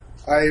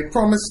I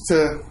promised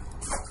to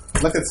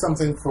look at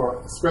something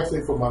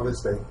especially for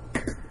Mother's Day.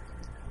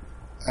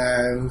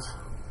 And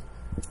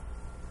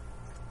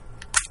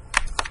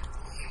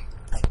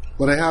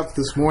what I have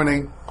this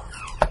morning,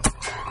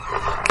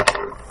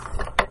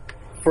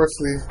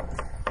 firstly,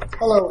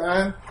 hello,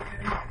 Anne.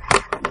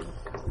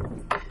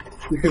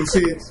 You can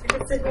see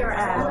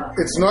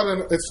it's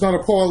not a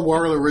Paul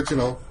Worrell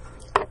original.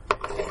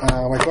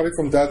 I got it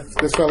from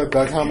this fellow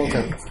Doug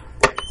Hamilton.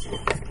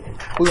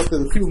 We looked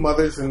at a few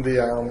mothers in the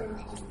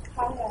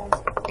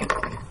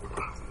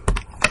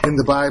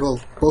Bible,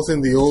 both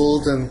in the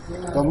Old and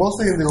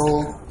mostly in the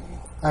Old,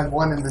 and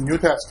one in the New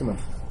Testament.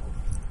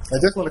 I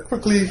just want to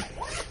quickly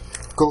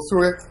go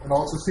through it and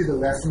also see the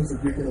lessons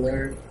that we can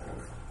learn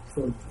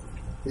from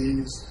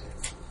these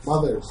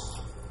mothers.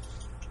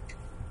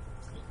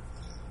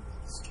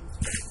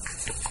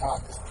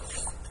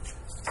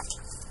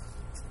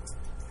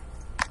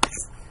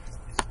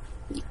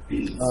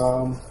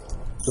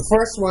 The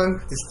first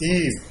one is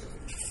Eve.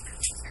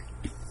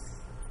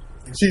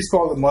 And she's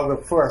called the mother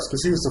first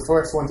because she was the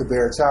first one to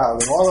bear a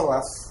child. And all of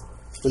us,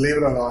 believe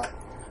it or not,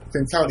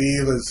 can count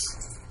Eve as,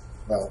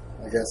 well,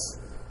 I guess,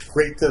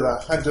 great to the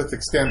 100th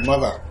extent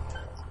mother.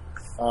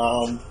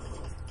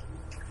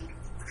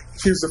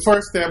 She was the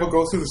first to ever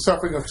go through the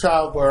suffering of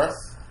childbirth.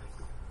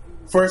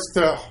 First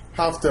to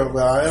have to,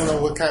 well, I don't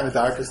know what kind of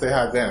diapers they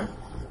had then,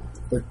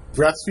 but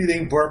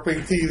breastfeeding,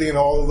 burping, teething, and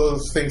all of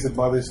those things that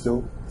mothers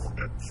do.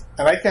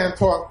 And I can't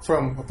talk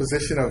from a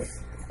position of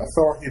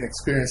authority and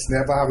experience,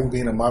 never having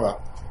been a mother.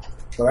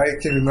 But I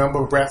can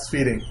remember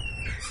breastfeeding.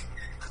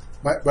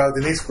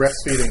 Denise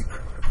breastfeeding.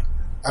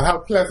 And how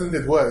pleasant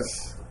it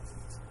was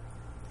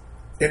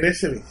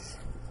initially.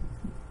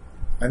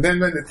 And then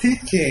when the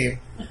teeth came,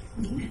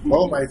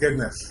 oh my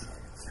goodness.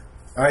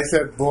 And I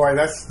said, boy,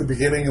 that's the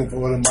beginning of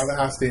what a mother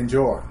has to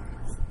endure.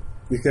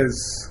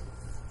 Because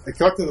it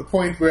got to the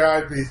point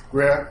where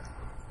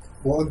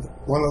one of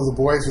the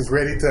boys was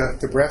ready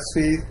to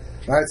breastfeed.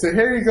 And I'd say,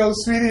 here you go,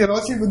 sweetie, and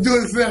all she would do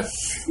is this.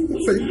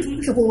 Say,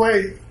 keep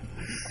away.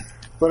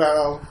 But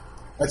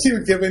and she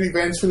would give in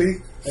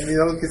eventually, and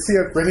you could see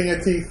her gritting her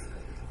teeth.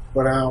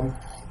 But a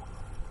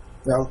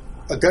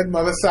good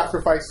mother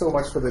sacrificed so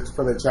much for the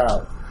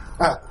child.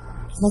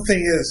 One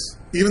thing is,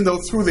 even though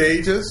through the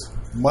ages,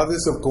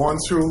 mothers have gone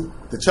through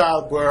the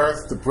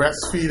childbirth, the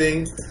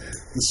breastfeeding,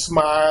 the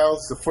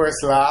smiles, the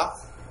first laugh,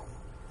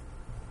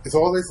 it's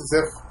always as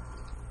if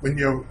when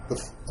you're a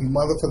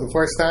mother for the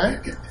first time,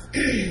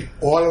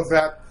 all of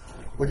that,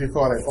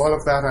 all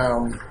of that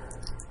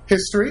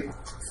history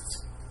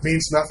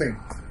means nothing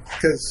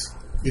because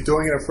you're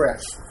doing it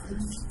afresh.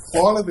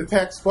 All of the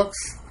textbooks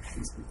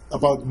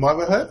about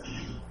motherhood,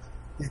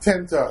 you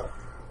tend to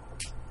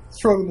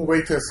throw them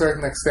away to a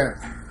certain extent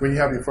when you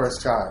have your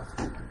first child.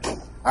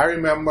 I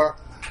remember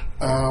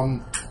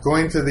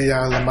going to the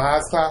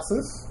Lamaze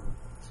classes,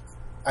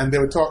 and they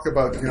would talk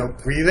about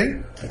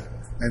breathing,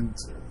 and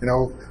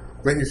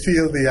when you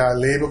feel the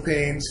labor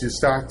pains, you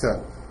start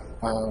to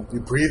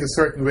you breathe a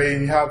certain way,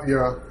 and you have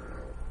your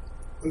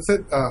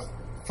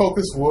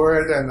focus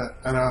word and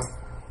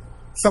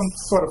some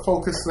sort of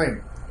focus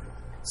thing,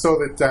 so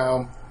that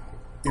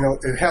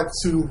it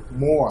helps you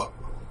more.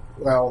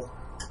 Well,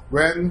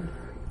 when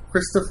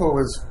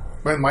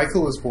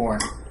Michael was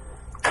born,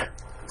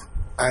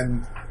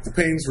 and the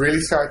pains really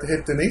started to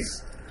hit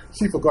Denise,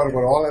 she forgot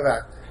about all of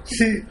that.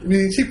 She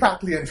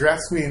practically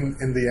undressed me in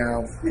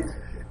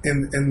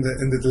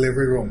the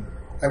delivery room.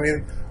 I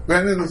mean,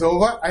 when it was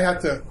over, I had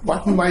to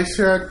button my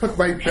shirt, put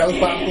my belt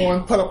back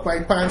on, put up my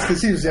pants,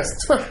 because she was just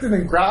twisting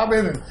and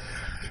grabbing. And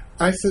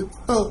I said,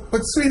 "Oh,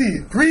 but sweetie,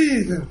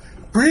 breathe and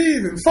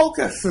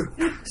focus." And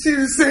she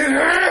was saying,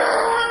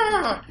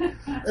 "Ah!"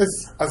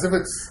 It's as if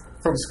it's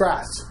from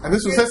scratch. And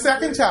this was her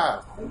second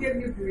child.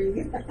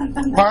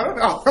 Pardon?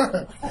 Oh.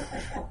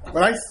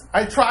 But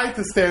I tried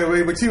to stay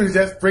away, but she was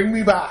just bring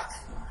me back.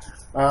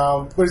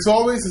 But it's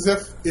always as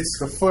if it's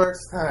the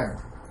first time.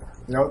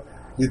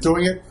 You're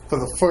doing it for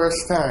the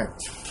first time.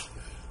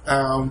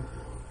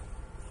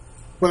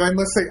 But I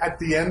must say, at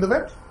the end of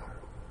it,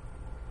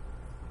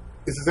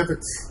 it's as if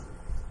it's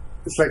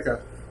like a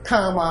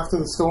calm after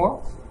the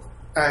storm,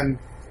 and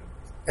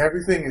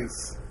everything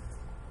is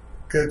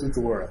good with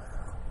the world.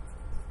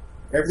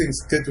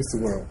 Everything's good with the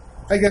world.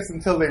 I guess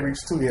until they reach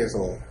 2 years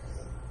old.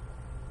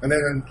 And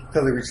then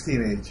until they reach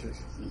teenagers.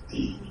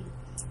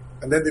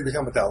 And then they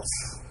become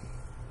adults.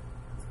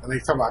 And they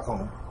come back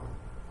home.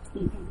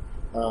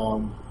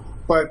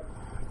 But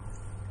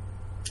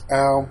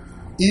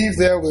Eve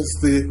there was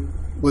the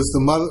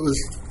mother,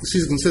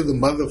 she's considered the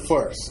mother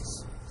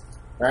first.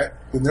 Right?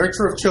 The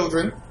nurturer of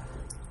children,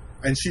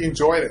 and she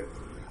enjoyed it.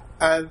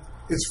 And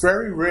it's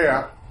very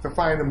rare to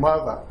find a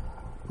mother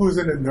who's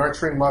a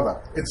nurturing mother.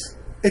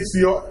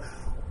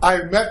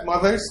 I've met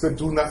mothers that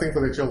do nothing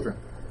for their children.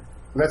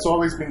 That's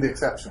always been the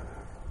exception.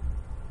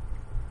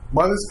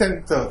 Mothers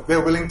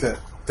they're willing to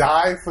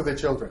die for their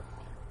children.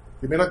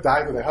 They may not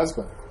die for their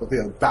husband, but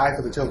they'll die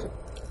for the children.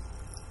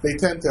 They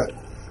tend to,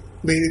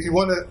 if you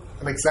want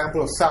an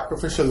example of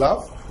sacrificial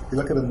love, you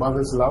look at a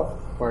mother's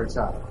love for her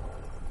child.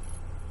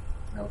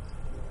 You know?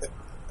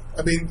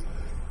 I mean,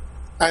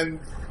 and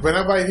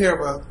whenever I hear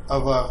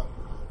of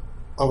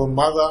a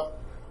mother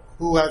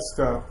who has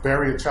to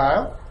bury a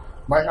child,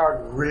 my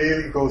heart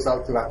really goes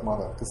out to that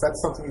mother, because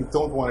that's something you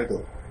don't want to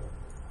do.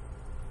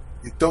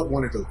 You don't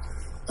want to do.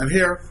 And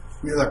here,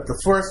 we look, the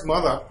first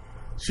mother,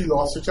 she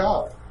lost her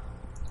child.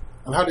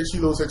 And how did she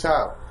lose her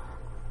child?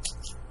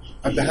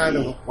 At the hand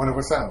of one of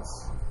her sons.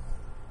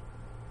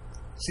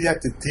 She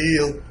had to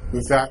deal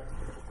with that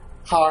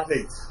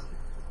heartache,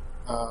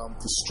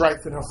 the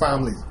strife in her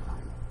family.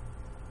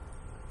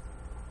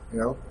 You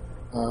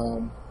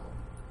know,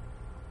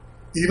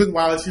 even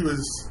while she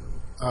was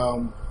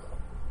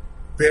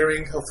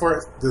bearing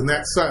the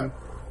next son,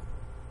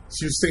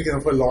 she was thinking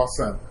of her lost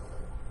son.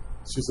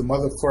 She was a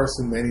mother first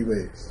in many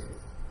ways.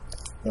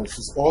 You know,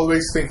 she's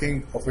always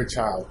thinking of her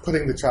child,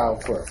 putting the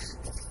child first.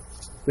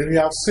 Then we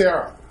have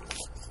Sarah.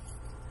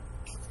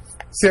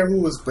 Sarah,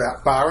 who was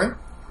barren,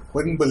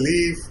 wouldn't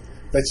believe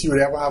that she would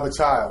ever have a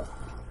child,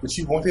 but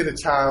she wanted a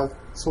child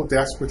so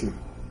desperately.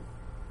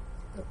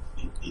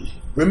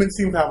 Women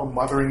seem to have a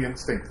mothering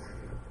instinct.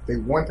 They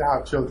want to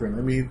have children.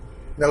 I mean,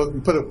 you know,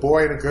 you put a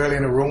boy and a girl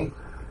in a room,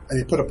 and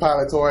you put a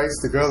pile of toys,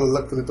 the girl will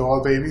look for the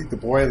doll baby, the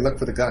boy will look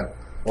for the gun,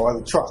 or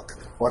the truck,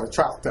 or the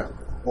tractor,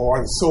 or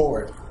the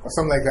sword, or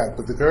something like that.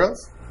 But the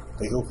girls,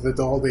 they go for the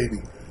doll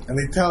baby. And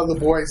they tell the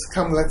boys,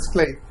 come, let's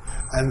play.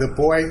 And the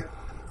boy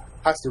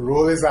has to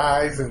roll his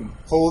eyes and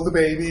hold the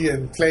baby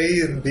and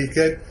play and be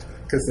good,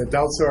 because the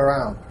adults are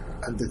around.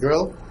 And the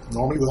girl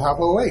normally will have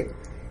her way.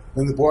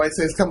 When the boy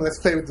says, come, let's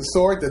play with the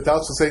sword, the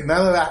adults will say,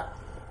 none of that.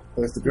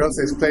 But if the girl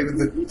says, play with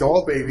the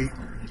doll baby,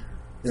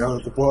 you know,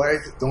 the boy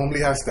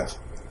normally has to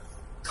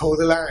toe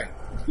the line.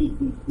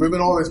 Women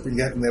always been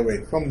getting their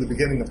way from the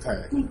beginning of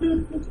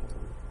time.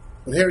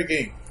 But here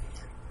again,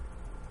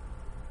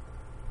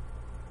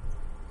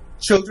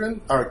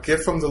 children are a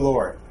gift from the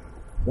Lord.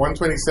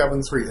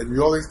 127:3, and we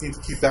always need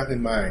to keep that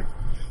in mind.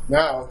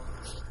 Now,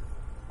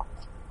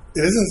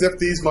 it isn't as if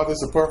these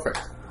mothers are perfect.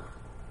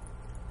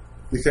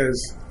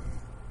 Because,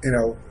 you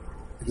know,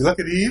 if you look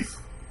at Eve,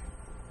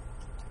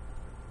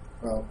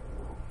 well,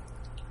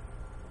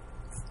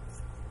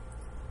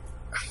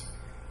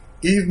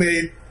 Eve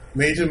made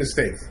major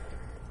mistakes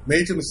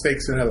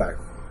in her life.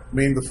 I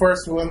mean, the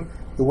first one,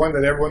 the one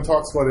that everyone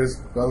talks about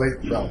is, well,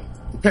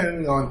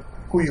 depending on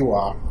who you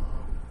are,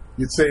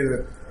 you'd say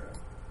that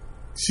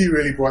she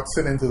really brought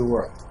sin into the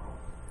world.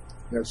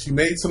 You know, she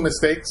made some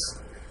mistakes.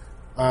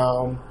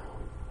 Her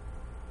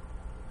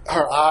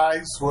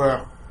eyes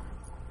were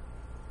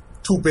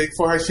too big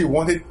for her. She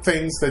wanted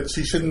things that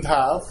she shouldn't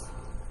have.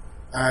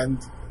 And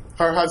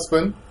her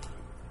husband,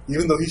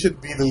 even though he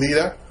should be the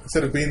leader,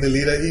 instead of being the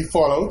leader, he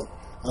followed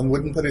and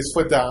wouldn't put his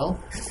foot down.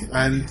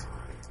 And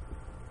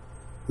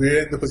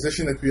we're in the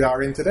position that we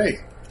are in today.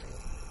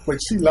 But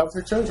she loved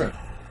her children.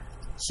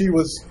 She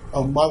was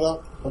a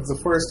mother of the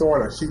first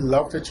order. She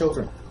loved her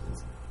children.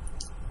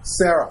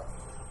 Sarah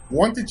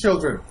wanted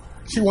children.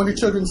 She wanted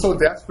children so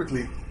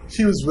desperately,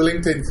 she was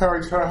willing to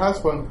encourage her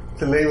husband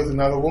to lay with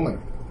another woman.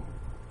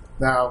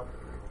 Now,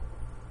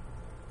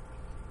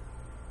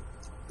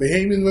 the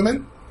Haman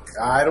women,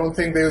 I don't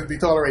think they would be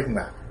tolerating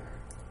that.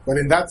 But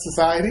in that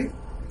society,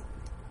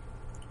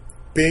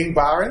 being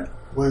barren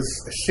was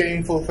a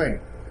shameful thing.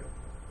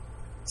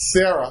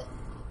 Sarah,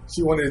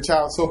 she wanted a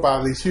child so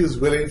badly, she was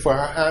willing for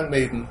her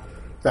handmaiden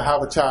to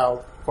have a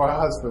child for her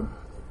husband.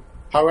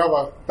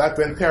 However, that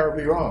went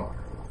terribly wrong.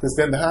 Because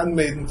then the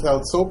handmaiden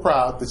felt so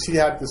proud that she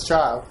had this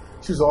child,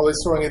 she was always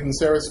throwing it in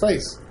Sarah's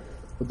face.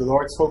 But the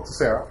Lord spoke to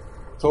Sarah,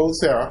 told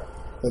Sarah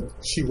that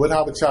she would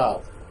have a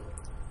child.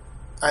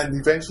 And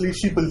eventually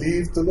she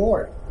believed the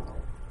Lord.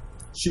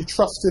 She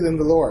trusted in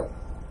the Lord.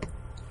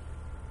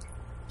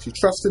 She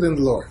trusted in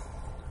the Lord.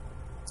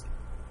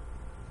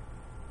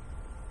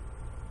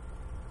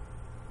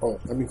 Oh,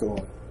 let me go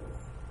on.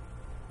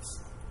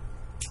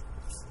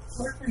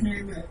 What's the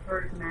name of the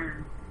first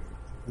man?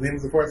 The name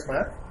of the first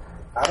man?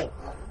 Adam.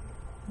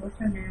 What's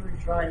the name of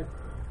his wife?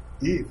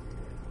 Eve.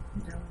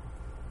 No.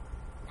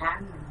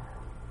 Adam.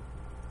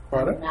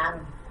 Pardon?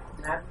 Madam.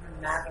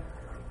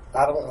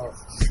 Adam.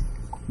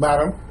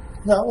 Madam.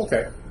 No,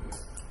 okay.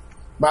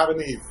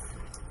 Madam Eve.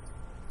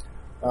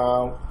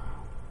 Oh,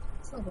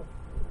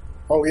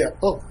 yeah.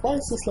 Oh, why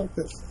is this like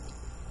this?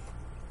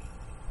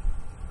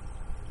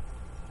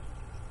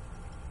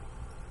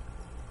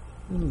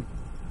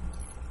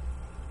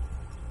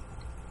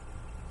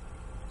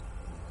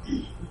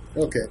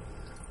 Okay.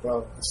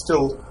 Well, it's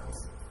still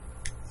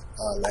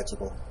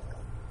legible.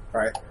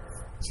 Right?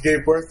 She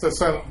gave birth to a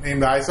son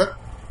named Isaac,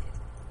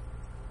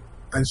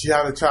 and she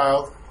had a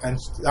child, and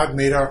that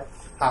made her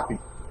happy.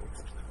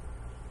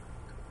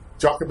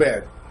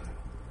 Jochebed.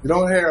 You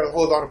don't hear a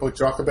whole lot about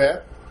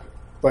Jochebed,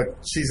 but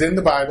she's in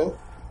the Bible.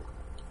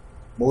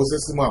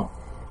 Moses' mom.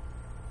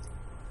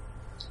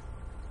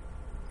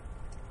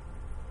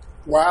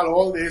 While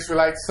all the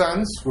Israelite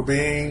sons were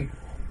being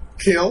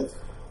killed,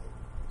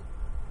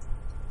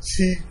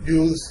 she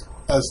used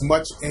as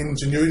much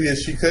ingenuity as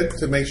she could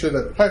to make sure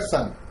that her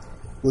son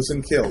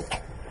wasn't killed.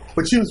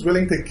 But she was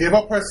willing to give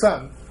up her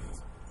son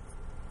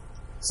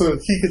so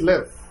that he could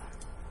live.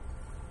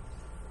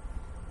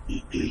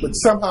 But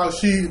somehow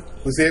she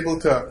was able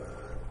to,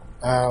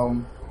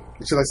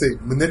 what should I say,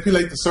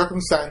 manipulate the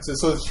circumstances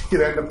so that she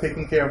could end up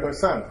taking care of her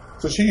son.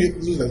 So she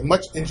used as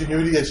much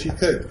ingenuity as she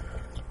could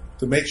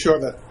to make sure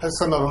that her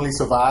son not only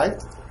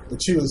survived,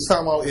 but she was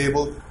somehow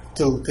able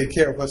to take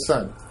care of her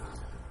son.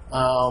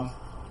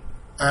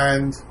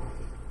 And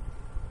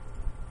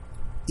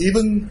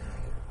even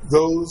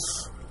those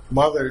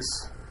mothers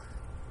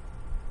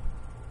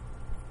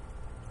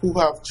who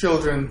have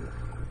children,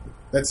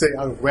 let's say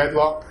out of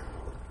wedlock,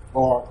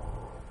 or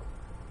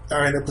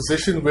are in a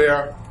position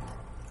where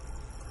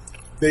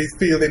they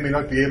feel they may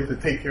not be able to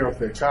take care of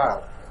their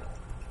child,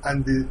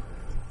 and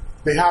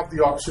they have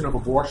the option of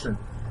abortion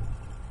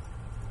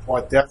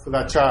or death for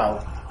that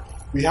child,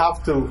 we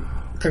have to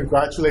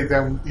congratulate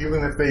them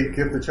even if they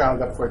give the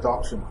child up for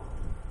adoption.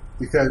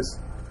 Because,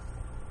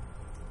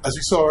 as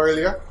we saw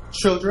earlier,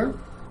 children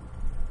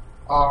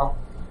are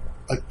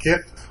a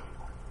gift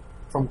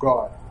from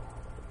God.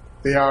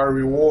 They are a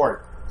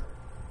reward.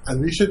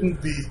 And we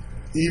shouldn't be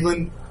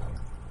even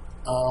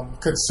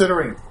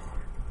considering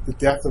the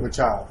death of a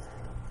child,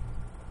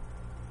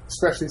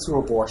 especially through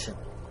abortion.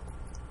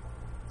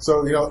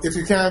 So, if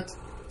you can't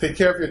take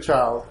care of your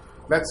child,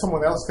 let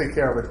someone else take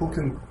care of it who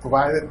can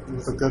provide it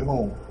with a good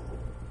home.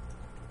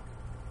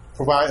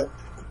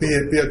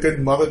 Be a good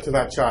mother to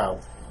that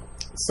child,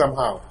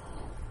 somehow.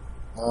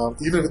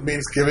 Even if it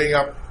means giving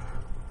up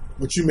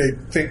what you may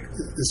think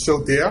is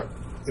so dear,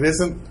 it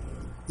isn't.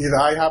 Either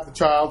I have the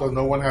child or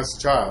no one has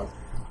the child.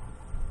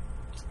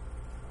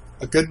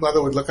 A good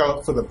mother would look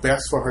out for the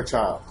best for her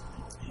child,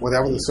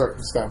 whatever the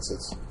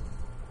circumstances.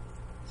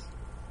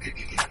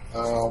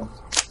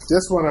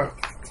 Just want to...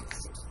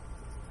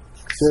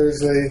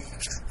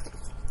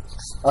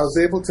 I was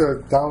able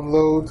to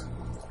download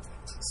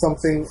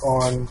something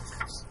on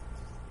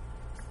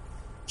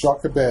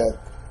Jochebed.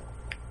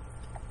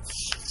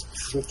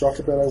 Is it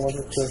Jochebed I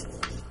wanted to...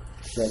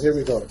 Yeah, here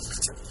we go.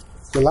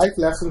 The life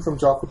lesson from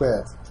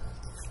Jochebed.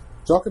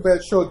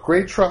 Jochebed showed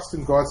great trust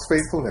in God's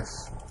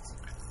faithfulness.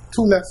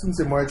 2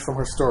 lessons emerge from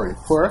her story.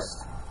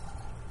 First,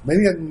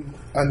 many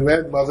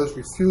unwed mothers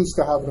refuse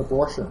to have an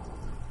abortion,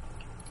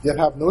 yet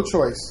have no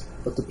choice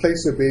but to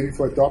place their baby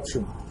for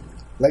adoption.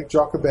 Like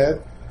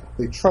Jochebed,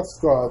 they trust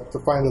God to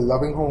find a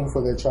loving home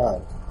for their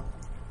child.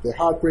 Their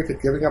heartbreak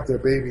at giving up their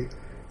baby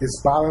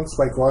is balanced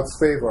by God's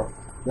favor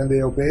when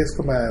they obey His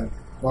command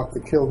not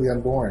to kill the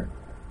unborn.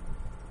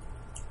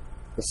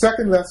 The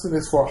second lesson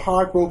is for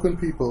heartbroken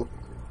people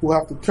who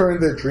have to turn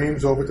their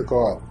dreams over to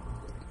God.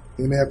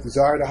 They may have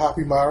desired a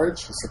happy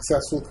marriage, a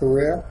successful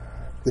career,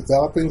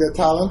 developing their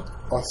talent,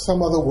 or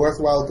some other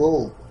worthwhile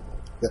goal,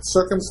 yet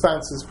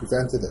circumstances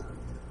prevented it.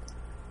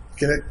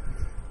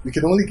 We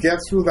can only get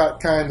through that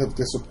kind of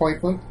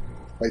disappointment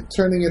by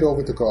turning it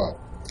over to God.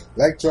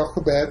 Like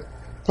Jochebed,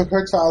 put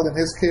her child in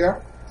His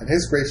care and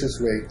His gracious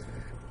way.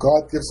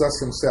 God gives us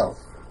Himself,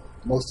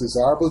 the most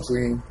desirable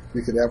dream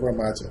we could ever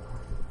imagine.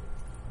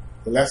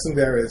 The lesson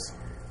there is,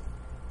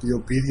 be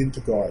obedient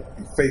to God,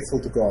 be faithful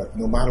to God,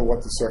 no matter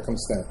what the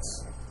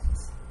circumstance.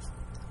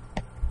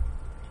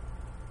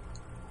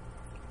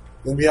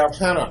 Then we have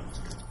Hannah.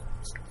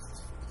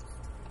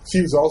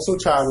 She was also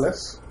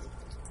childless.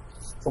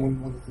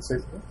 Someone wanted to say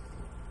something?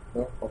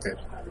 No? Okay.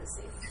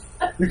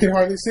 You can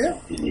hardly see it?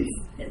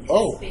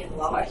 Oh.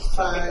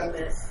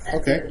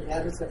 Okay.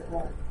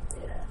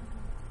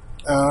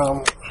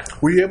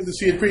 Were you able to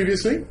see it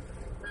previously? No,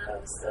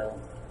 so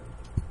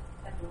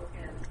I have to look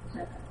at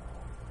it.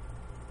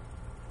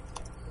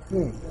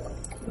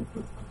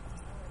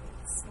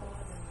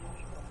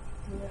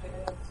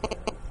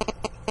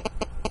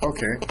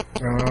 Okay.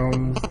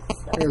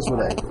 Here's what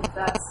I do.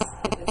 That's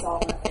if it's all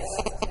okay.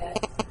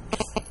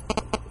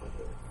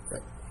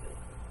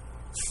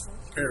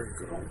 Very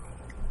good.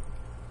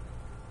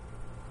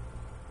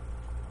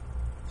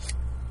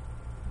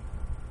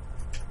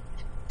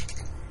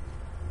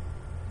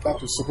 That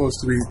was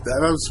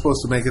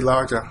supposed to make it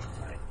larger.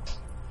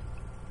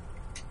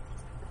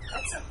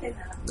 That's okay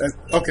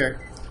now. Okay.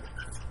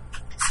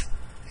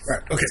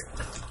 Right, okay.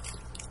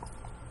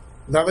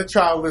 Another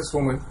childless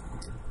woman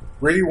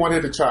really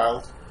wanted a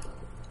child.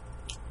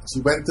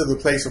 She went to the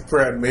place of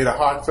prayer and made a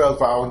heartfelt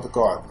vow unto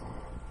God,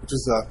 which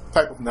is a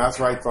type of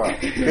Nazarite vow.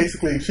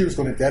 Basically, she was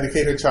going to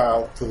dedicate her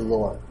child to the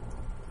Lord.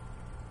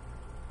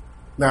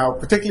 Now,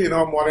 particularly in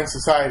our modern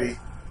society,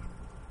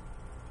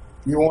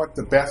 we want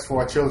the best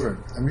for our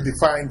children. And we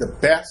define the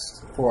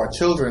best for our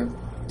children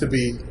to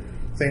be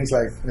things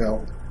like,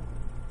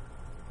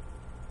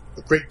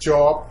 a great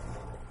job,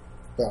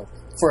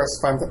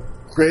 first,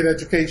 great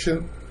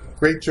education,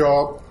 great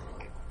job,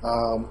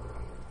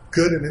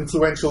 good and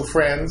influential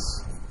friends,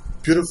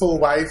 beautiful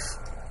wife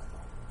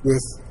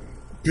with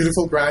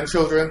beautiful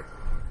grandchildren,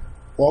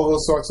 all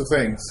those sorts of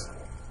things.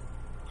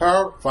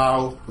 Her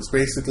vow was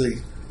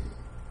basically,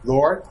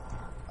 Lord,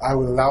 I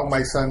will allow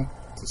my son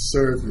to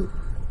serve you.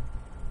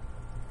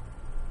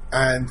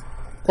 And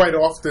quite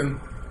often,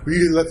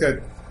 we look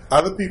at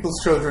other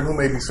people's children who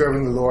may be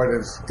serving the Lord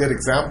as good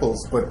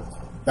examples, but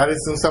that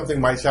isn't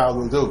something my child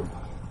will do.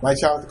 my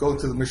child to go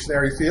to the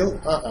missionary field?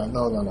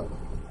 No.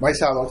 My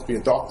child ought to be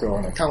a doctor or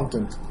an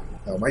accountant.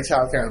 No, my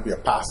child can't be a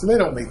pastor. They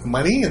don't make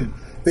money, and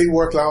they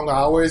work long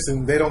hours,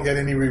 and they don't get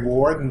any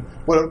reward. And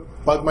what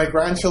about my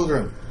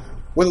grandchildren?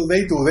 What will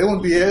they do? They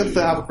won't be able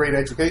to have a great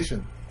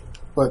education.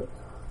 But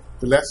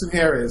the lesson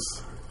here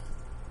is,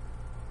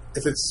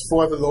 if it's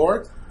for the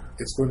Lord,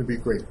 it's going to be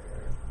great.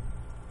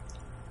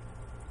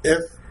 If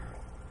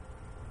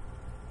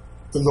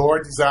the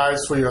Lord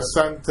desires for your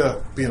son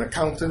to be an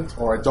accountant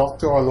or a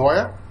doctor or a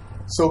lawyer,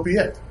 so be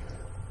it.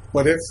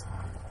 But if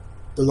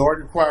the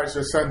Lord requires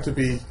your son to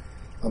be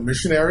a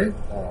missionary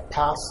or a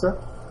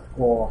pastor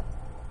or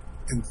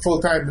in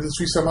full-time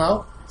ministry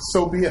somehow,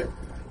 so be it.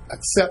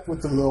 Accept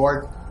what the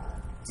Lord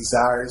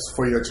desires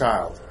for your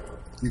child.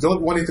 You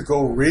don't want it to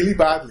go really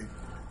badly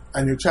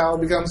and your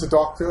child becomes a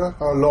doctor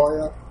or a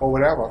lawyer or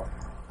whatever,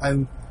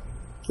 and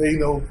they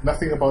know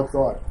nothing about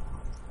God.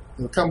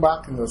 They'll come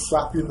back and they'll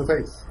slap you in the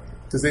face,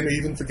 because they may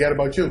even forget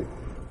about you.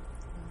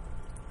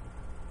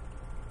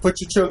 Put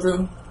your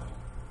children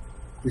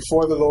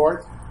before the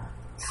Lord,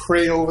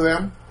 pray over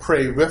them,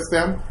 pray with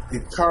them,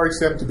 encourage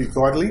them to be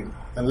godly,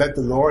 and let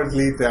the Lord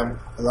lead them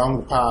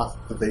along the path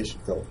that they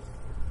should go.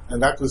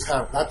 And that was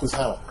Hannah.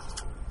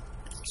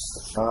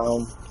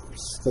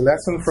 The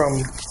lesson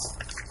from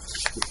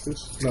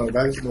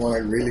that isn't the one I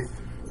really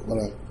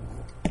want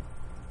to.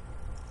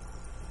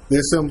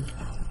 There's some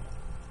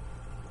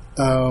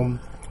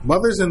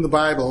mothers in the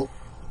Bible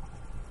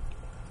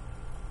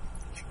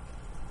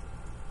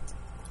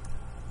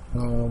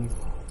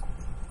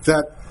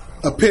that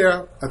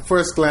appear at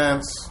first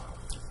glance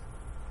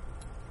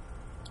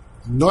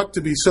not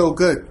to be so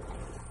good.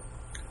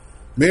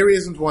 Mary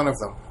isn't one of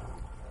them.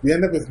 We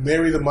end up with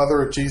Mary, the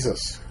mother of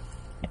Jesus.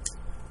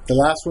 The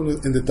last one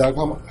in the Doug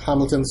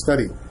Hamilton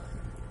study.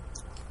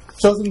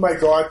 Chosen by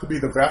God to be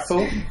the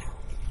vessel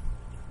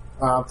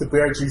to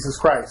bear Jesus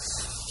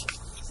Christ.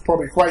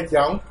 Probably quite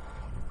young,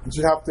 and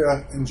she'd have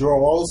to endure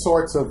all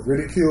sorts of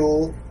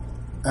ridicule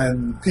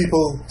and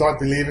people not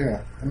believing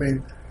her. I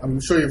mean, I'm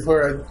sure you've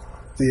heard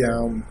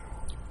the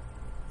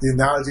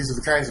analogies of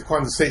the kinds of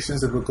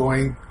conversations that were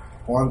going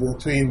on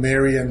between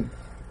Mary and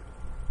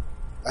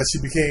as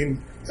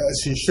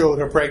she showed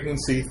her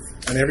pregnancy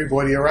and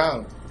everybody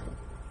around.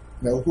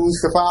 Who's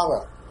the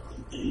father?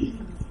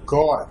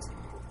 God.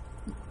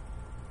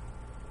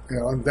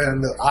 And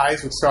then the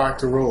eyes would start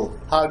to roll.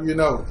 How do you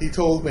know? He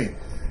told me.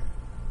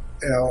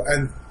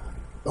 And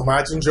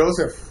imagine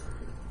Joseph.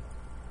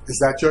 Is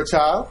that your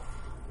child?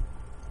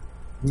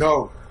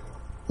 No.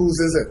 Whose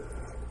is it?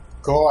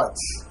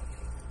 God's.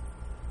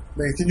 I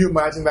mean, can you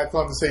imagine that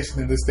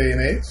conversation in this day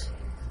and age?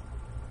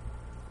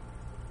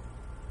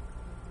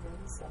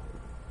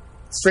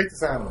 Straight to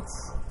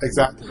silence.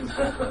 Exactly.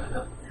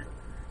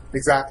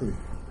 Exactly.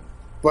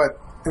 But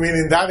I mean,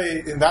 in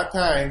that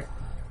time,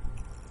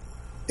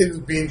 it was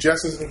being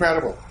just as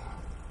incredible.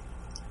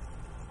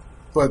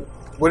 But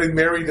what did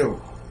Mary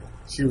do?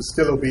 She was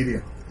still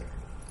obedient.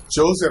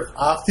 Joseph,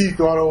 after he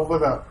got over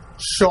the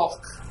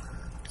shock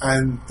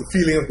and the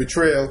feeling of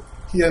betrayal,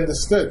 he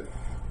understood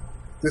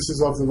this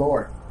is of the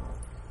Lord.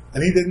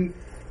 And he didn't.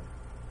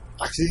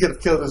 Actually, he could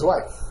have killed his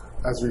wife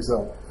as a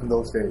result in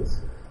those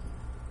days.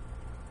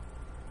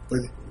 But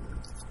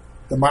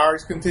the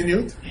marriage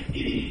continued,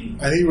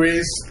 and he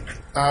raised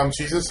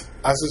Jesus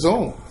as his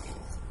own.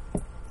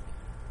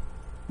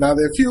 Now,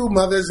 there are few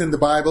mothers in the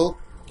Bible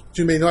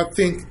you may not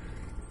think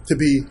to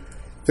be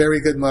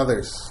very good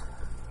mothers.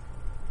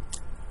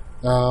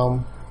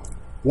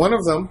 One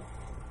of them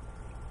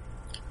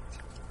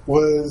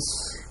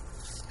was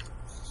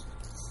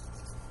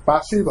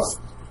Bathsheba.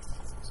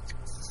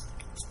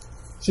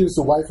 She was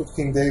the wife of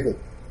King David.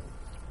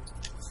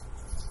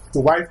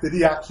 The wife that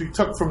he actually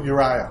took from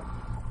Uriah.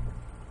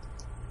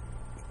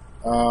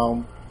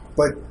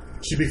 But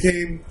she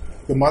became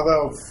the mother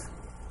of,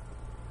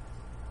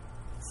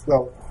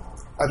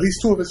 at least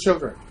two of his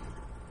children.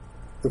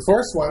 The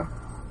first one,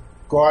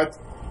 God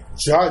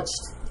judged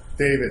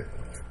David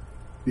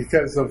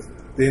because of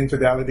the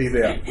infidelity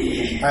there.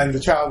 And the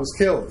child was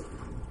killed.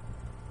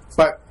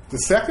 But the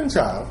second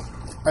child,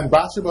 and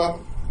Bathsheba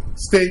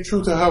stayed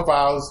true to her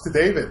vows to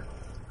David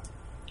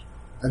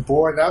and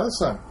bore another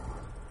son.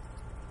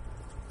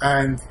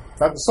 And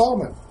that was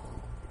Solomon.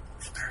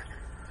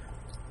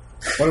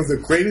 One of the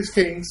greatest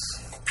kings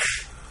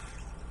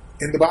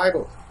in the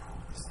Bible.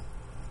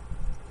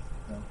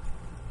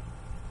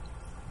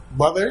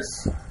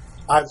 Mothers,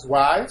 as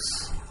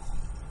wives,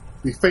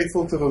 be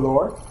faithful to the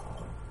Lord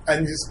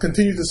and just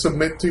continue to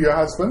submit to your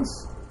husbands,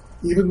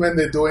 even when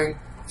they're doing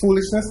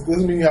foolishness. It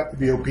doesn't mean you have to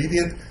be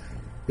obedient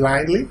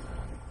blindly,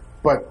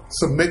 but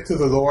submit to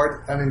the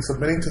Lord, and in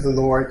submitting to the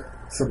Lord,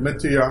 submit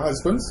to your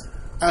husbands,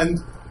 and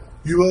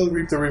you will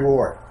reap the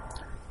reward.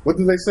 What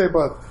do they say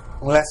about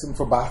a lesson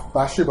for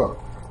Bathsheba?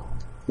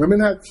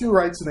 Women had few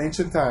rights in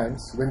ancient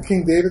times. When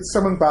King David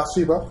summoned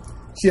Bathsheba,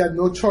 she had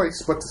no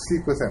choice but to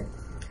sleep with him.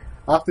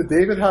 After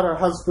David had her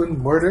husband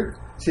murdered,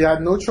 she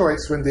had no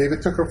choice when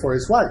David took her for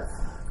his wife.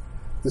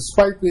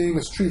 Despite being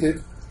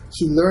mistreated,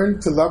 she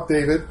learned to love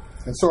David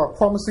and saw a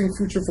promising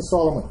future for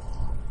Solomon.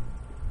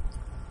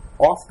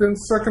 Often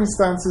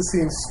circumstances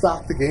seem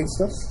stacked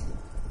against us,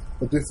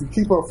 but if we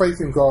keep our faith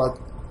in God,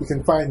 we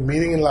can find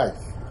meaning in life.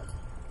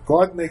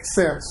 God makes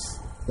sense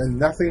when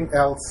nothing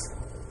else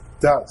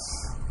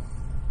does.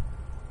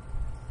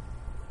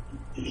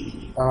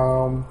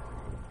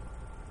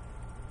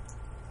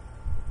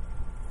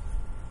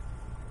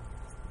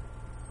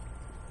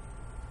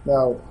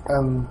 Now,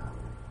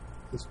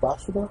 is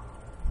Bathsheba?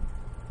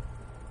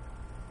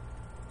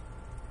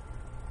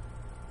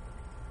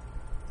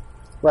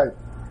 Right.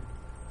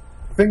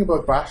 The thing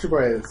about Bathsheba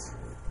is,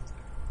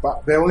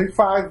 there are only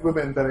 5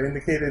 women that are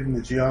indicated in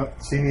the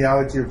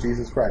genealogy of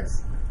Jesus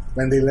Christ.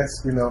 When they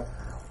list,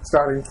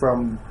 starting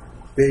from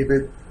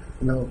David,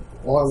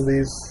 all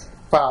these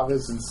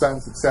fathers and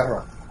sons,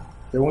 etc.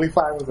 There are only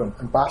 5 of them,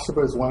 and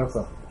Bathsheba is one of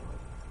them.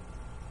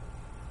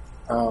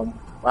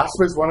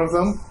 Bathsheba is one of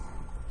them.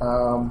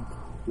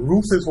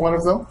 Ruth is one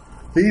of them.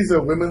 These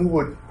are women who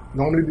would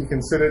normally be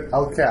considered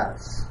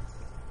outcasts,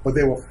 but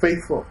they were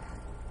faithful.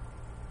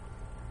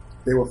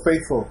 They were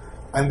faithful,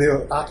 and they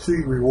were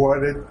actually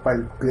rewarded by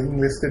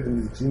being listed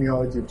in the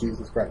genealogy of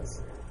Jesus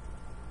Christ.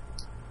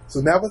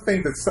 So never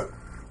think that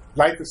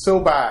life is so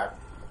bad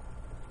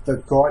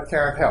that God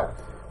can't help.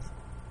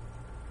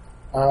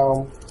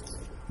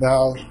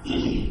 Now,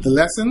 the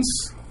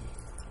lessons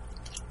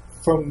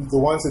from the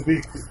ones that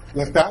we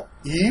looked at: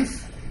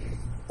 Eve,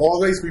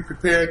 always be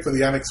prepared for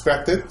the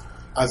unexpected.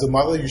 As a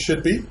mother, you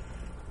should be.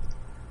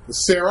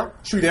 Sarah,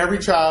 treat every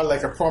child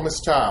like a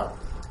promised child.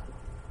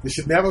 You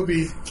should never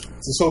be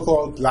the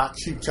so-called black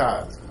sheep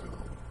child.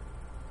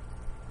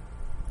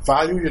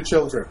 Value your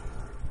children.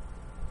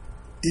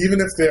 Even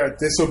if they are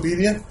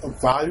disobedient,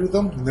 value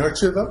them,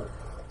 nurture them,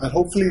 and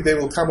hopefully they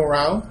will come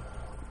around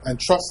and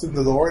trust in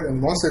the Lord.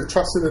 And once they've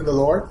trusted in the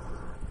Lord,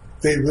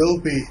 they will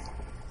be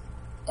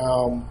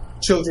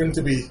children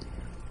to be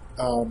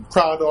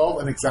proud of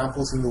and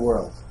examples in the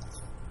world.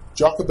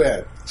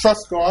 Jochebed,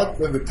 trust God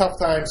when the tough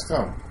times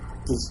come.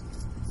 Because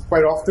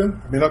quite often,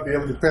 you may not be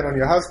able to depend on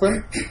your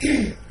husband,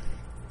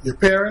 your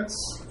parents,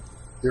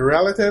 your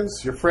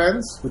relatives, your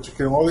friends, but you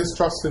can always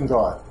trust in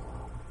God.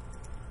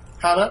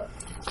 Hannah,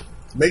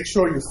 make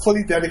sure you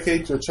fully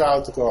dedicate your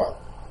child to God.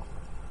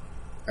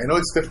 I know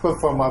it's difficult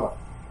for a mother.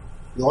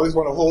 You always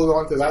want to hold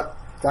on to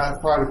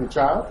that part of your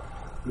child.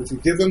 But if you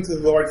give them to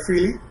the Lord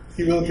freely,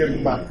 He will give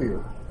them back to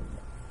you.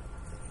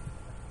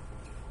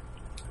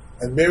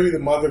 And Mary, the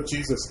mother of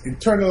Jesus,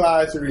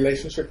 internalize your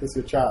relationship with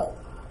your child.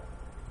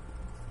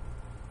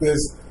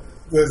 There's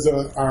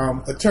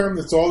a term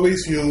that's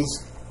always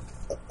used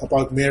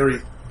about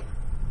Mary,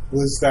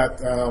 was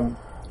that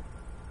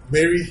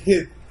Mary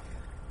hid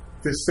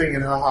this thing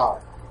in her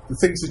heart. The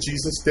things that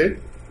Jesus did,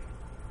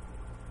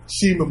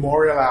 she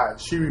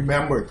memorialized, she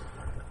remembered.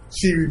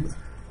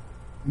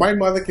 My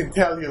mother can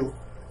tell you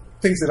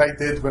things that I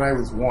did when I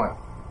was 1.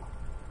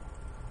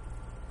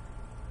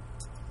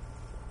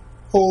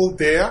 Hold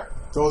dear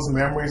those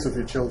memories of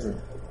your children.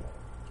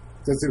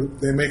 Because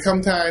there may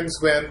come times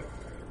when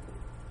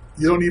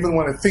you don't even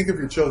want to think of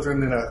your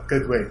children in a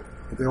good way.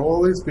 But there have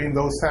always been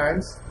those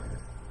times.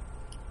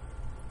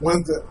 One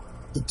of the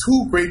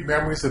 2 great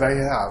memories that I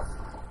have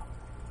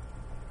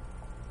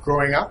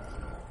growing up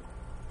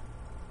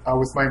are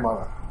with my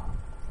mother.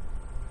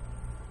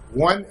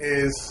 One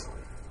is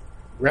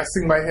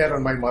resting my head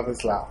on my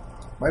mother's lap.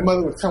 My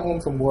mother would come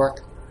home from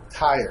work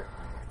tired.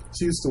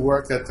 She used to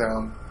work at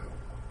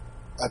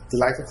the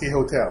Life of Key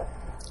Hotel.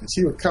 And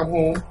she would come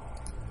home,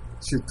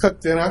 she would cook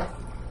dinner,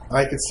 and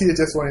I could see her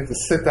just wanting to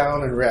sit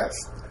down and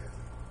rest.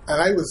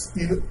 And I was,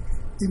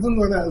 even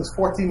when I was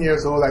 14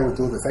 years old, I would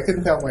do this. I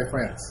couldn't tell my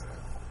friends.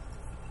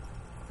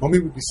 Mommy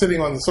would be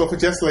sitting on the sofa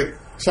just like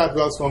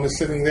Shadwell's mom is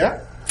sitting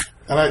there.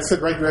 And I'd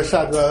sit right where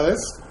Shadwell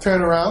is,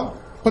 turn around,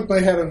 put my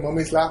head on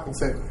Mommy's lap and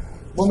say,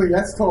 Mommy,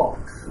 let's talk.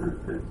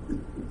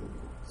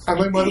 And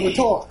my mother would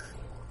talk.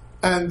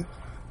 And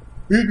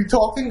we would be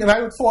talking, and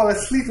I would fall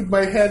asleep with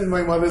my head in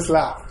my mother's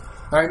lap.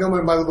 And I know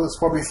my mother was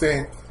probably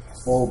saying,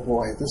 oh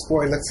boy, this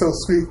boy looks so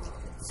sweet.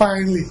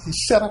 Finally, he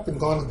shut up and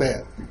gone to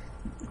bed.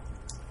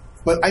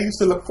 But I used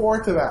to look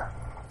forward to that.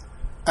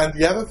 And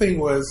the other thing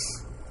was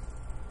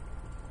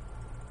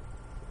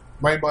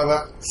my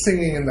mother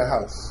singing in the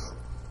house.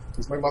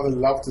 Because my mother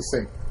loved to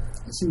sing.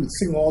 And she would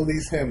sing all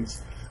these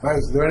hymns. And I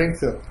was learning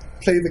to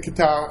play the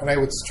guitar, and I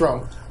would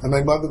strum. And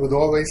my mother would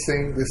always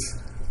sing this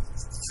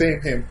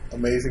same hymn,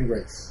 Amazing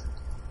Grace.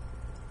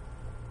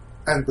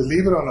 And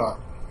believe it or not,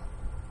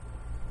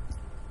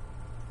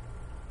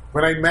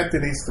 when I met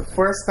Denise, the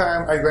first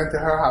time I went to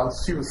her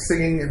house, she was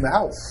singing in the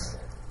house.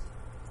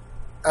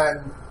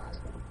 And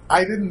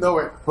I didn't know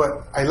it,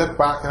 but I look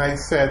back and I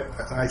say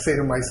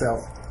to myself,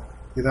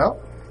 that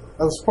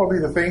was probably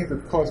the thing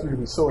that caused me to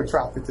be so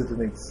attracted to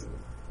Denise.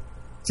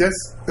 It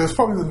was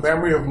probably the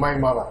memory of my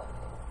mother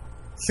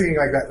singing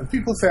like that. And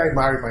people say I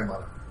married my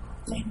mother,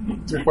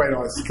 to be quite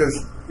honest,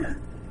 because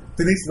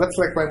Denise looks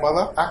like my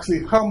mother.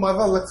 Actually, her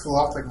mother looks a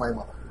lot like my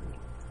mother.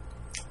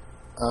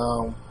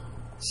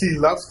 She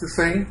loves to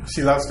sing.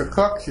 She loves to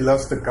cook. She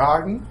loves to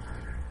garden.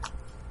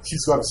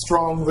 She's got a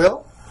strong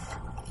will.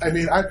 I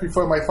mean, I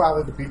prefer my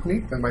father to beat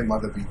me than my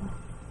mother beat me.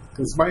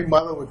 Because my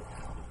mother would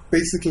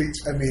basically,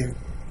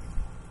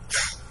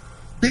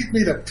 beat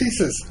me to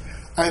pieces.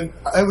 And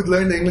I would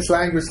learn the English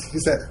language. He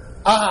said,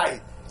 I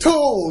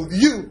told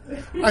you.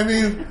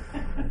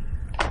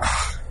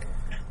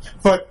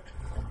 But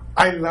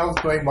I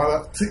loved my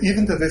mother.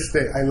 Even to this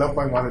day, I love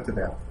my mother to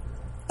death.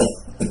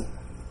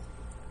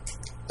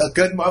 A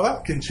good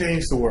mother can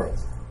change the world.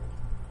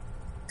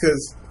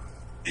 Because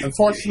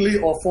unfortunately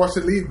or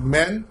fortunately,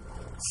 men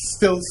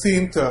still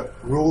seem to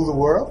rule the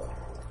world.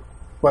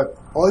 But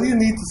all you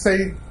need to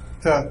say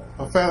to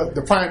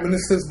the Prime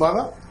Minister's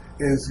mother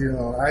is,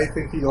 I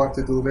think he ought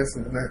to do this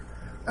and that.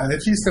 And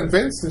if she's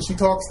convinced and she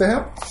talks to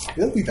him,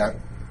 it'll be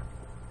done.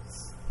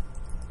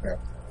 Yeah.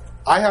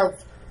 I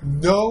have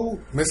no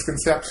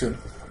misconception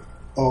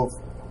of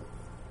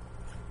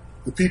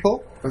the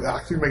people that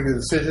actually make the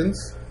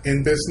decisions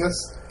in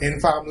business, in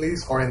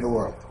families, or in the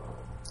world.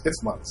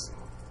 It's mothers.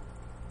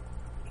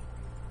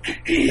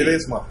 It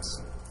is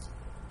mothers.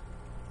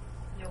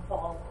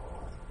 Paul,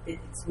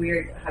 it's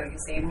weird how you're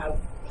saying how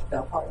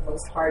the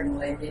most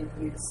hardened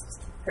Indians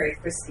pray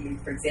for Steve,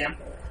 for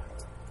example.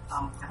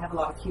 I have a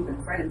lot of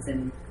Cuban friends,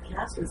 and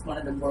Castro is one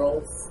of the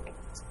world's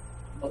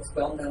most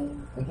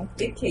well-known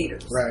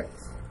dictators. Right.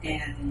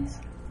 And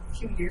a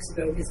few years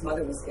ago, his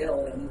mother was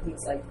ill, and he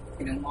was like,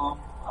 Mom,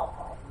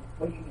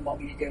 what do you want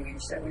me to do?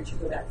 And she said, why don't you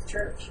go back to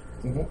church?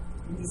 Mm-hmm.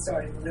 And he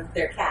started,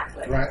 they're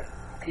Catholic. Right.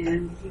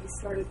 And he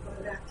started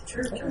going back to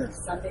church on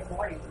Sunday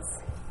mornings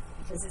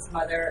because his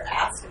mother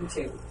asked him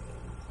to.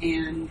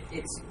 And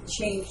it's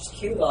changed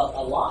Cuba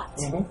a lot.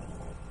 Mm-hmm.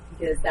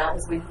 Because that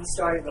was when he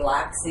started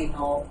relaxing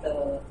all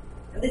the...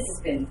 And this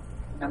has been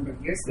a number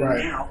of years ago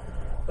now.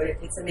 But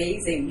it's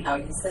amazing how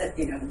he said,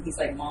 he's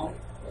like, Mom,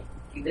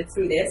 you live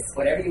through this.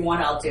 Whatever you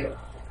want, I'll do.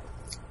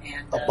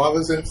 And above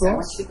his influence? I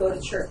want you to go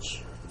to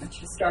church. I want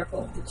you to start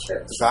going to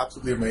church. It's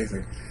absolutely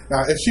amazing.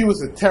 Now, if she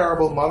was a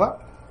terrible mother,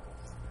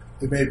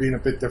 it may have been a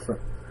bit different.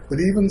 But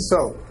even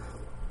so,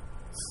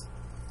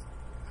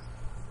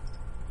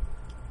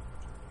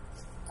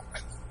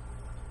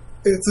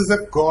 it's as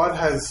if God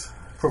has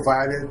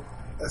provided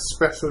a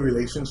special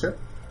relationship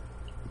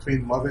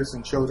between mothers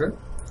and children.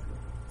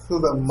 So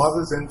the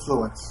mother's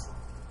influence,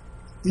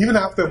 even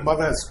after a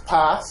mother has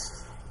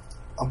passed,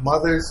 a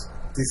mother's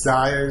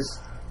desires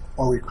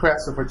or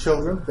requests of her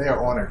children, they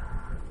are honored.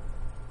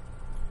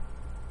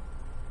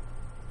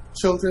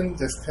 Children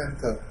just tend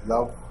to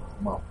love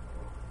mom,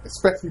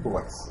 especially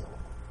boys.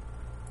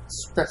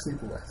 Especially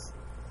boys.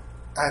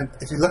 And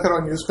if you look at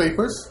our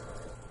newspapers,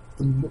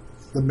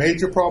 the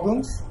major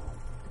problems,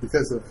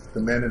 because of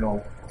the men in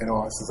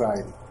our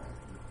society.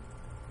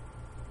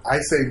 I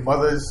say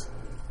mothers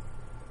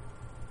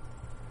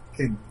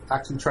can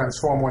actually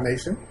transform our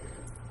nation,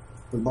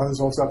 but mothers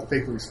also have to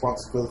take the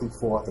responsibility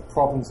for the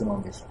problems in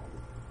our nation.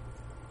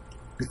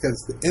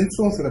 Because the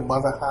influence that a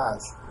mother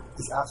has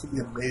is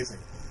absolutely amazing.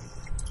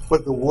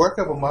 But the work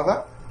of a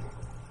mother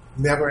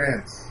never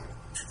ends.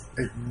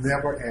 It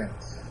never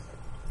ends.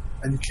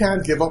 And you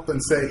can't give up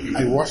and say,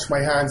 I wash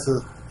my hands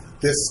of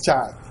this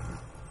child.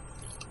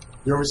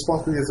 Your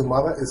responsibility as a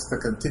mother is to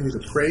continue to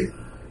pray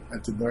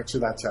and to nurture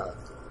that child.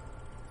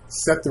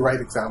 Set the right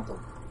example.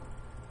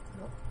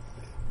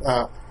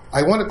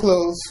 I want to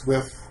close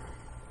with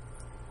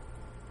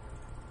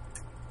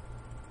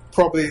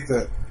probably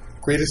the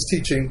greatest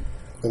teaching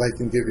that I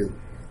can give you.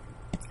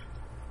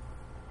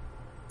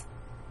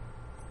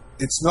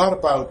 It's not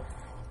about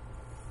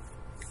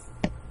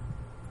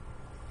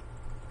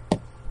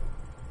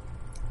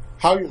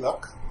how you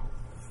look,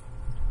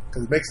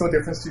 because it makes no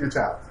difference to your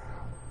child.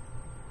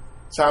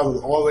 Child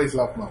will always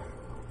love mom.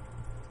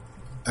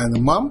 And the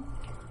mom,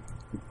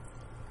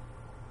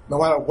 no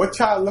matter what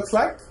child looks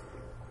like,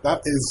 that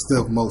is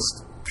the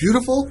most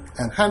beautiful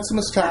and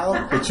handsomest child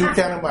that you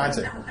can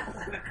imagine.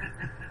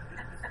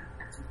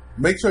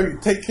 Make sure you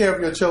take care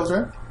of your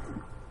children,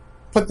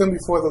 put them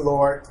before the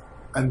Lord,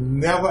 and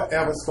never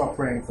ever stop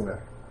praying for them.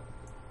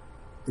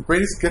 The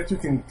greatest gift you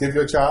can give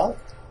your child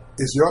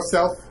is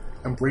yourself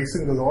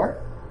embracing the Lord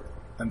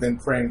and then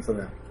praying for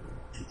them.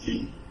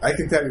 I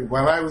can tell you,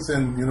 when I was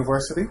in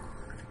university,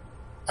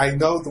 I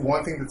know the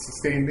one thing that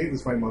sustained me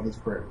was my mother's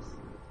prayers.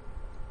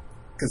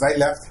 Because I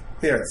left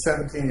here at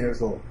 17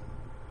 years old.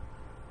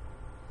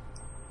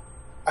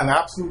 An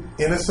absolute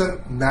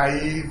innocent,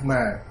 naive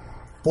man.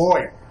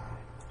 Boy.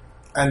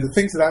 And the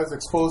things that I was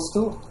exposed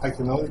to, I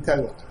can only tell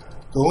you,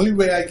 the only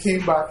way I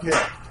came back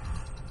here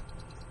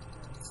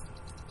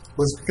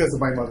was because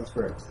of my mother's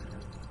prayers.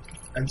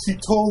 And she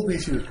told me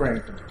she was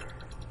praying for me.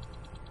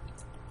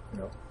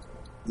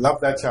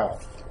 Love that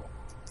child.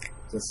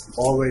 Just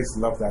always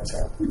love that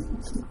child.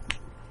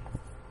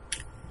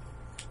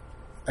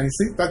 And you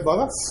see, that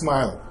mother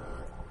smiling.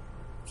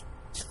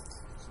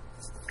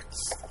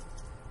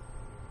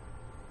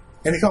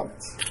 Any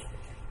comments?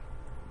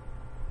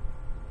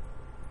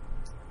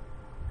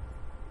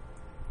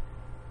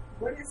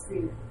 What is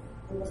the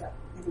order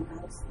in the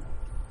house?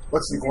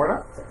 What's the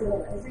order? The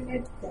order. Isn't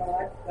it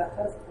God, the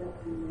husband,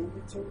 and then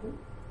the children?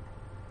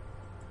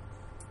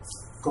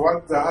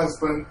 God, the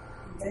husband,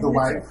 the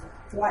wife,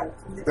 wife,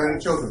 then the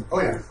children.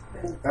 Oh, yeah.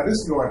 That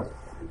is the order.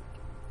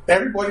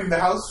 everybody in the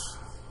house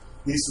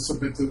needs to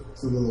submit to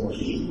the Lord.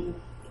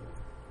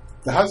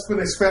 The husband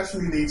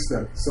especially needs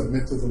to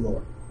submit to the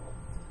Lord.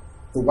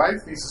 The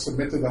wife needs to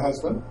submit to the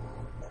husband.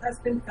 The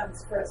husband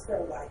comes first for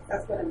a wife.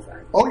 That's what I'm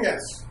saying. Oh, yes.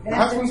 The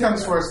husband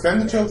comes first, then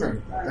the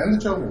children. Right. Then the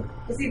children.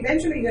 Because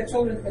eventually your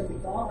children's going to be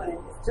gone. And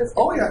it's just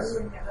Oh, yes. you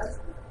and your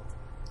husband.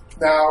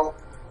 Now,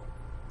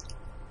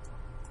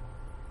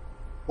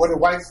 what a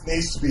wife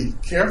needs to be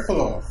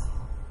careful of,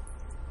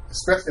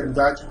 especially, I'm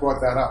glad you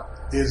brought that up,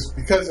 is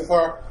because of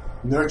her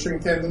nurturing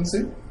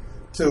tendency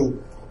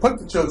to put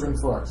the children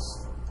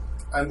first,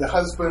 and the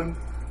husband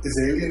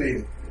is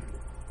alienated.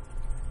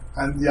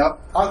 And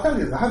I'll tell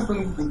you, the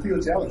husband will feel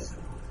jealous.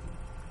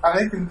 And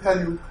I can tell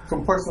you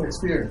from personal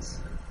experience.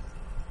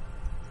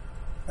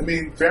 I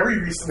mean, very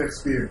recent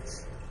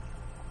experience.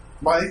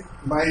 My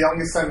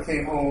youngest son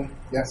came home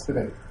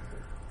yesterday,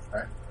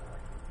 right?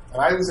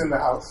 And I was in the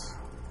house,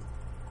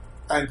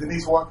 and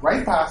Denise walked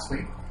right past me,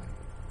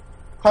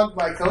 hugged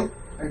Michael,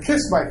 and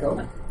kissed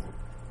Michael,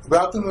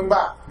 welcomed him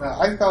back. Now,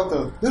 I felt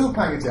a little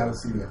pang of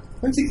jealousy there.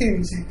 When she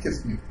came, she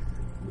kissed me.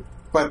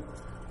 But,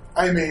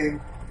 I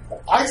mean,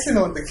 icing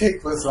on the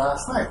cake was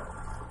last night.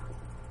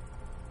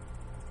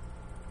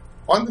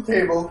 On the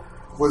table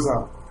was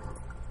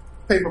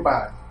a paper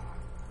bag,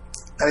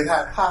 and it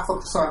had half a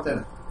croissant in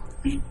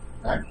it.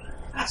 Right?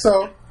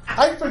 So,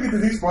 I figured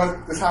Denise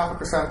wanted this half a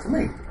croissant for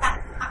me.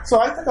 So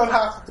I took out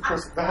half the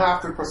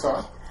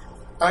croissant,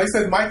 and I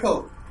said,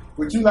 Michael,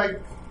 would you like,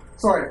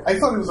 sorry, I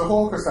thought it was a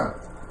whole croissant.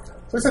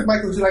 So I said,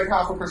 Michael, would you like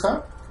half a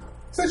croissant?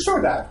 He said,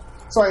 sure, Dad.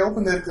 So I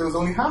opened it, there was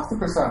only half the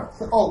croissant. I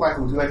said, oh,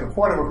 Michael, would you like a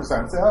quarter of a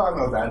croissant? I said, oh,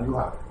 no, Dad, you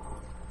have it.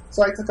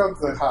 So I took out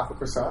the half a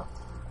croissant,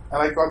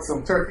 and I got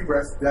some turkey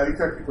breast, deli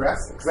turkey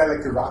breast, because I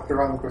like to wrap it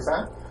around the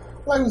croissant.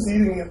 And I was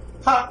eating it.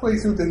 Halfway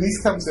through,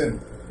 Denise comes in.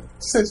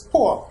 She says,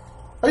 Paul,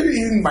 are you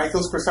eating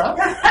Michael's croissant?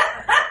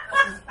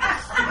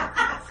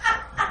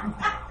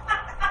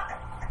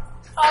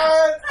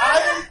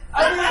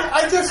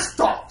 I just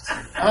stopped,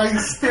 and I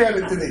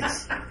stared at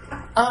Denise.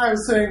 And I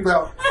was saying,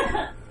 well,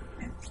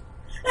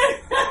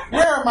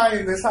 where am I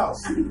in this house?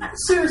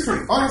 Seriously,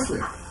 honestly.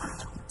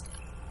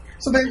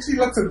 So then she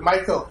looks at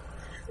Michael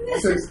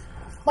and says,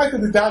 Michael,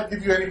 did Dad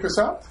give you any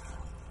croissant?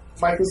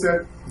 Michael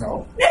said,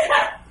 no.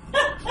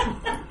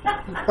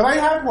 But I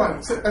had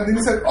one. And then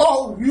he said,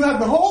 oh, you had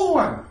the whole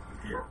one.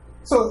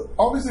 So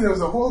obviously there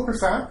was a whole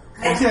croissant,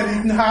 and she had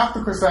eaten half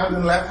the croissant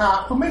and left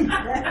half for me.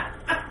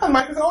 And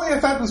Michael said, oh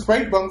yes, that was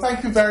great, Bum,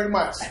 thank you very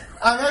much.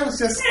 And I was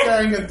just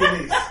staring at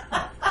Denise.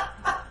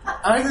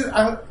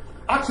 And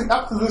actually,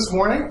 up to this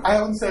morning, I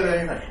haven't said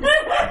anything.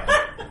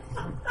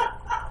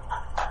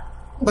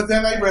 But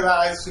then I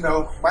realized,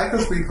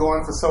 Michael's been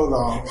gone for so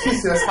long,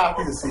 she's just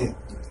happy to see him.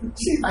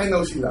 I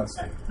know she loves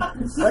me.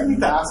 I need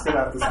to ask her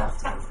that this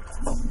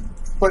afternoon.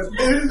 But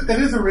it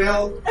is a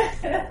real,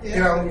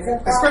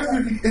 especially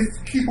if you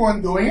keep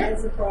on doing it.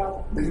 If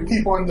you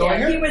keep on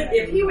doing it.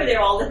 If he were there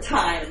all the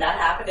time, and that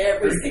happened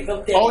every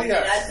single day. Oh,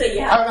 yes. I'd say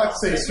I would have to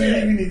say,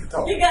 sweetie, we need to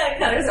talk. You got to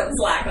cut her some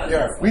slack on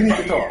Yeah, this. we need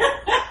to talk.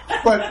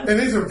 But that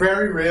is a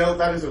very real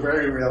thing.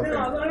 No,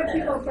 a lot of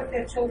people put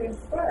their children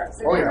first.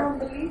 And Oh, I yeah. don't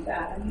believe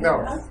that. I mean, No.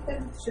 the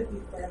husband should be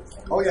first.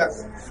 And Oh, the yes.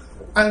 children after.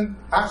 And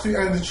actually,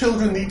 the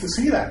children need to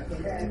see that.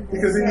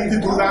 Because they need to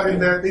do that in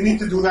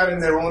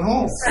their own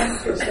homes. They need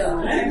to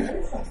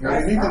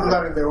do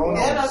that in their own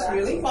Yeah, homes. that's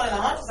really fine.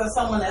 I just as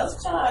someone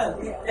else's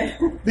child.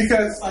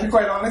 Because, to be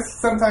quite honest,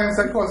 sometimes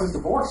that causes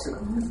divorce.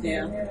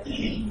 Yeah.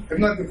 If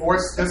not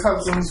divorce, just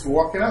husbands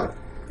walking out.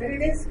 But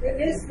it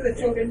is for the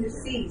children to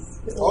see.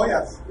 Oh,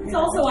 yes. It's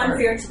also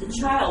unfair to the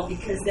child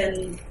because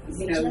then,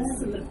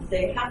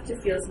 they have to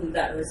feel some of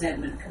that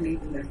resentment coming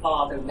from their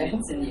father when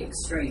it's in the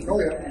extreme. Oh,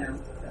 yeah.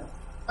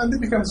 And they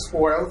become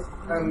spoiled,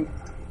 and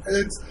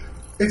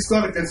it's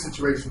not a good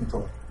situation at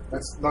all.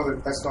 That's not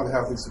a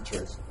healthy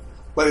situation.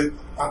 But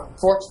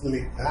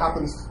unfortunately, it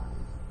happens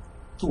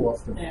too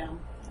often. Yeah.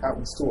 It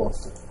happens too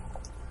often.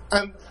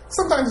 And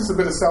sometimes it's a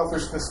bit of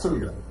selfishness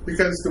too,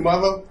 because the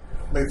mother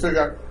may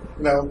figure,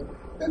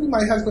 maybe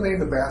my husband ain't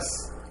the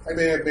best. I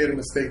may have made a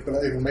mistake, but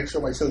I will make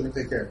sure my children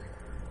take care of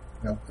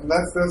me. And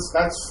that's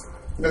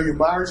your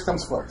marriage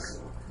comes first.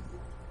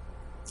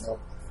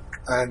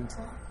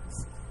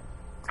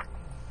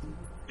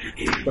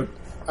 But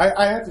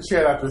I had to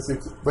share that with you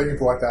when you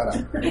brought that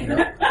up.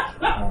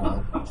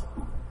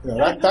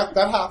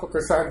 That half a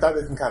croissant, that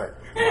didn't cut it.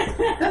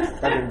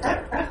 That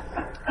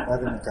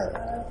didn't cut it.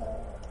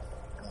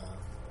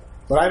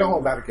 But I don't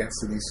hold that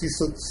against Denise.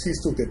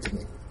 She's too good to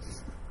me.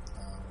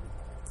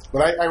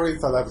 But I really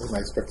thought that was a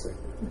nice picture.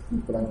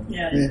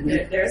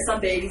 There are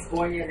some babies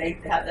born here, they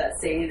have that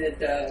saying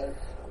that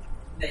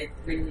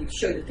when you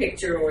show the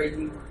picture or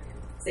you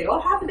say, oh,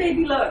 how the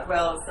baby look?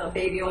 Well, some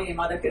baby only a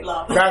mother could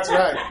love. That's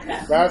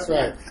right. That's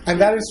right. And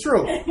that is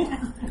true.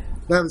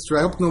 That is true.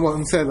 I hope no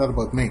one said that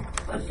about me.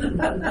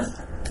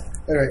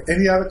 Anyway,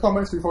 any other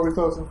comments before we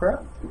close in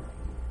prayer?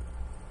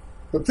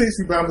 But please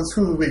remember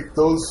through the week,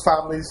 those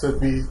families that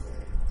we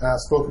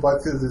spoke about,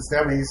 because it's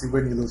never easy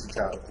when you lose a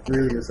child. It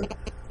really isn't.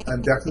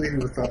 And definitely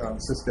with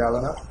Sister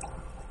Eleanor.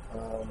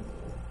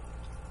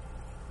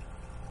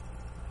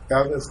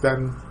 elders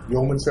done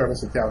yeoman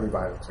service at Calvary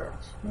Bible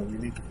Church. We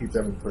need to keep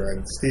them in prayer.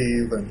 And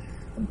Steve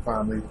and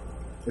family,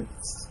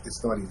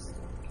 it's not easy.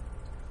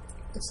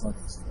 It's not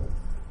easy.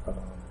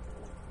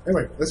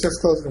 Anyway, let's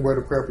just close in a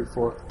word of prayer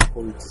before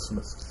we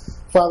dismiss.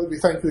 Father, we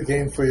thank you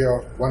again for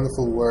your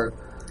wonderful word.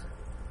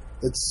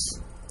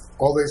 It's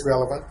always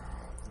relevant,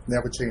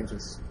 never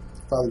changes.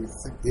 Father, we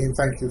again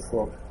thank you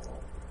for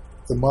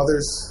the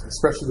mothers,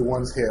 especially the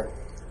ones here.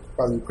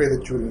 Father, we pray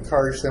that you would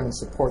encourage them and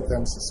support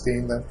them,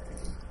 sustain them.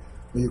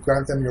 May you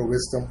grant them your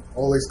wisdom,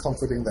 always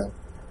comforting them.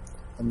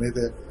 And may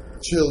their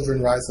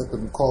children rise up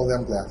and call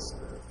them blessed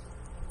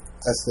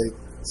as they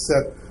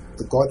set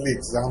the godly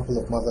example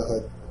of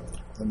motherhood.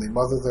 And they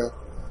mother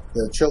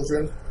their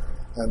children,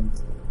 and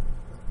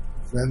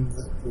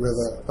where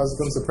the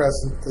husbands are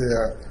present, they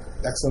are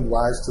excellent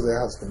wives to their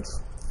husbands.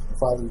 And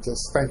Father, we just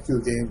thank you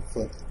again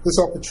for this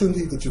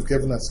opportunity that you've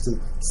given us to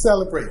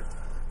celebrate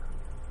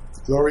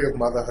the glory of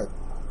motherhood.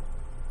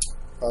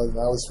 Father,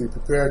 now as we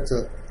prepare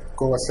to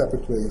go our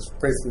separate ways,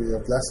 pray for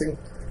your blessing,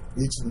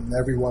 each and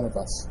every one of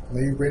us.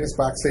 May you bring us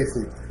back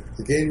safely.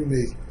 Again,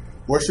 we may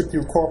worship you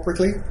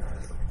corporately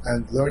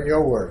and learn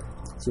your word.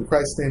 Through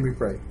Christ's name we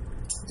pray.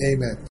 Amen.